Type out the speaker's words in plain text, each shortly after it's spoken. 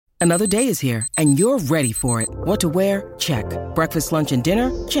Another day is here, and you're ready for it. What to wear? Check. Breakfast, lunch, and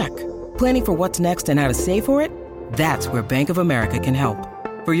dinner? Check. Planning for what's next and how to save for it? That's where Bank of America can help.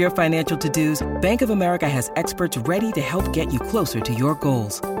 For your financial to-dos, Bank of America has experts ready to help get you closer to your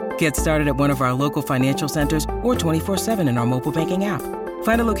goals. Get started at one of our local financial centers or 24/7 in our mobile banking app.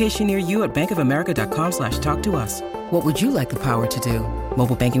 Find a location near you at bankofamerica.com/talktous. What would you like the power to do?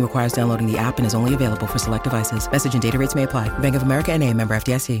 Mobile banking requires downloading the app and is only available for select devices. Message and data rates may apply. Bank of America N.A., member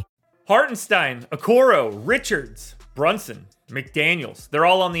FDIC. Hartenstein, Okoro, Richards, Brunson, McDaniels. They're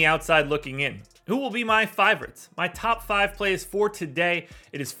all on the outside looking in. Who will be my favorites? My top 5 plays for today.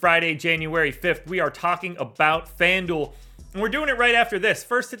 It is Friday, January 5th. We are talking about FanDuel, and we're doing it right after this.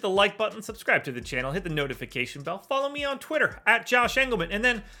 First, hit the like button, subscribe to the channel, hit the notification bell, follow me on Twitter at Josh Engelman, and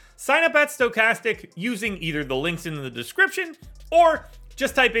then sign up at Stokastic using either the links in the description or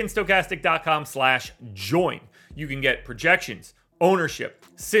just type in stokastic.com/join. You can get projections, ownership,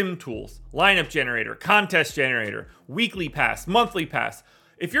 sim tools, lineup generator, contest generator, weekly pass, monthly pass.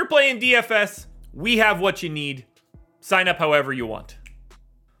 If you're playing DFS, we have what you need. Sign up however you want.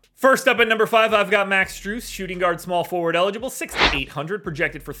 First up at number 5, I've got Max Strus, shooting guard, small forward eligible, 6,800,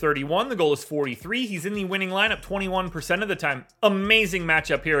 projected for 31. The goal is 43. He's in the winning lineup 21% of the time. Amazing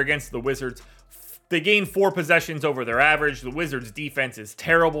matchup here against the Wizards. They gain 4 possessions over their average. The Wizards' defense is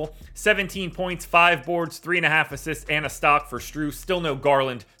terrible. 17 points, 5 boards, 3.5 assists, and a stock for Strus. Still no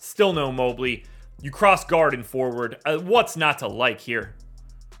Garland, still no Mobley. You cross guard and forward. What's not to like here?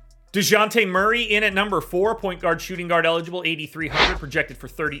 DeJounte Murray in at number 4, point guard, shooting guard eligible, 8,300, projected for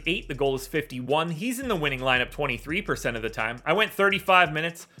 38. The goal is 51. He's in the winning lineup 23% of the time. I went 35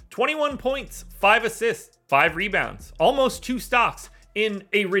 minutes, 21 points, 5 assists, 5 rebounds, almost 2 stocks in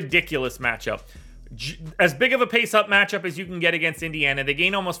a ridiculous matchup. As big of a pace-up matchup as you can get against Indiana. They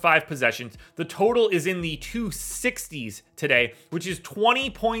gain almost 5 possessions. The total is in the 260s today, which is 20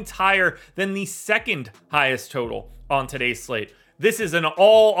 points higher than the second highest total on today's slate. This is an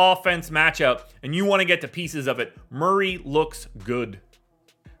all-offense matchup, and you want to get to pieces of it. Murray looks good.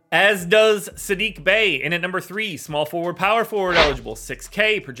 As does Saddiq Bey in at number 3, small forward, power forward eligible,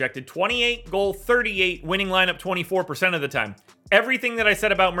 6K, projected 28, goal 38, winning lineup 24% of the time. Everything that I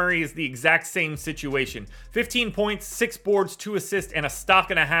said about Murray is the exact same situation. 15 points, 6 boards, 2 assists, and a stock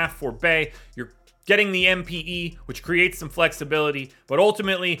and a half for Bey. You're getting the MPE, which creates some flexibility, but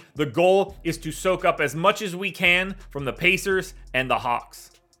ultimately the goal is to soak up as much as we can from the Pacers and the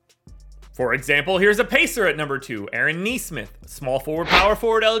Hawks. For example, here's a Pacer at number 2, Aaron Nesmith, small forward, power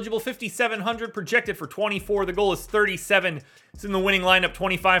forward eligible, 5,700, projected for 24. The goal is 37. It's in the winning lineup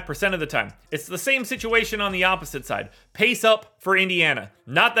 25% of the time. It's the same situation on the opposite side. Pace up for Indiana.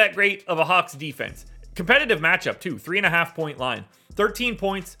 Not that great of a Hawks defense. Competitive matchup too, 3.5 point line. 13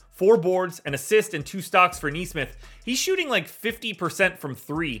 points, 4 boards, an assist, and 2 stocks for Nesmith. He's shooting like 50% from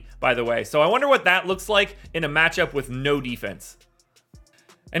 3, by the way. So I wonder what that looks like in a matchup with no defense.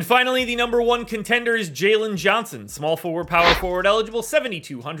 And finally, the number 1 contender is Jalen Johnson, small forward, power forward eligible,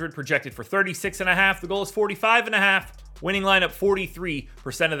 7,200, projected for 36.5. The goal is 45.5. Winning lineup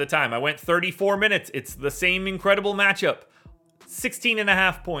 43% of the time. I went 34 minutes. It's the same incredible matchup.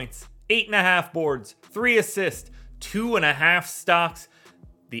 16.5 points, 8.5 boards, 3 assists, 2.5 stocks.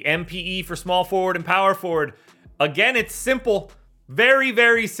 The MPE for small forward and power forward. Again, it's simple. Very,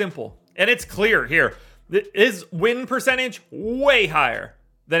 very simple. And it's clear here. His win percentage way higher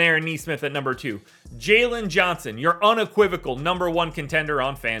than Aaron Nesmith at number 2. Jalen Johnson, your unequivocal number 1 contender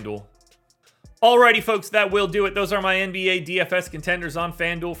on FanDuel. Alrighty, folks, that will do it. Those are my NBA DFS contenders on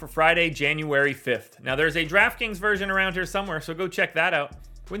FanDuel for Friday, January 5th. Now, there's a DraftKings version around here somewhere, so go check that out.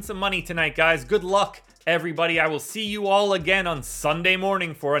 Win some money tonight, guys. Good luck, everybody. I will see you all again on Sunday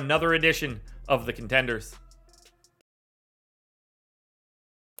morning for another edition of the Contenders.